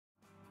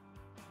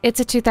It's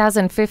a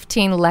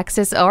 2015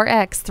 Lexus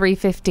RX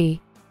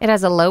 350. It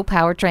has a low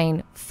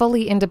powertrain,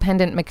 fully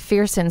independent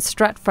McPherson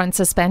strut front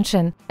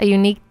suspension, a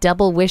unique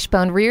double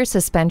wishbone rear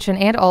suspension,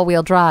 and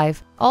all-wheel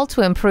drive, all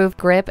to improve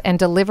grip and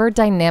deliver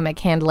dynamic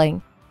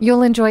handling.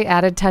 You'll enjoy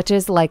added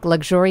touches like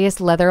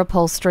luxurious leather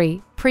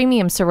upholstery,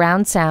 premium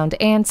surround sound,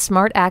 and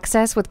smart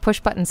access with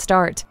push-button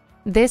start.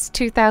 This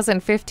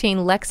 2015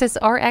 Lexus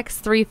RX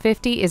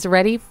 350 is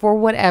ready for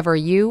whatever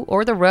you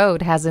or the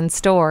road has in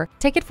store.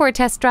 Take it for a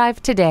test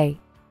drive today.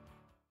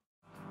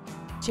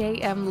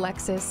 JM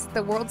Lexus,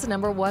 the world's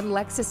 #1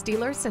 Lexus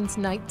dealer since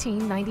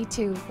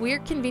 1992. We're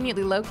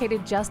conveniently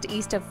located just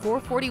east of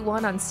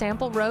 441 on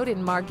Sample Road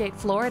in Margate,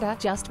 Florida,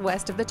 just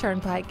west of the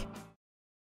Turnpike.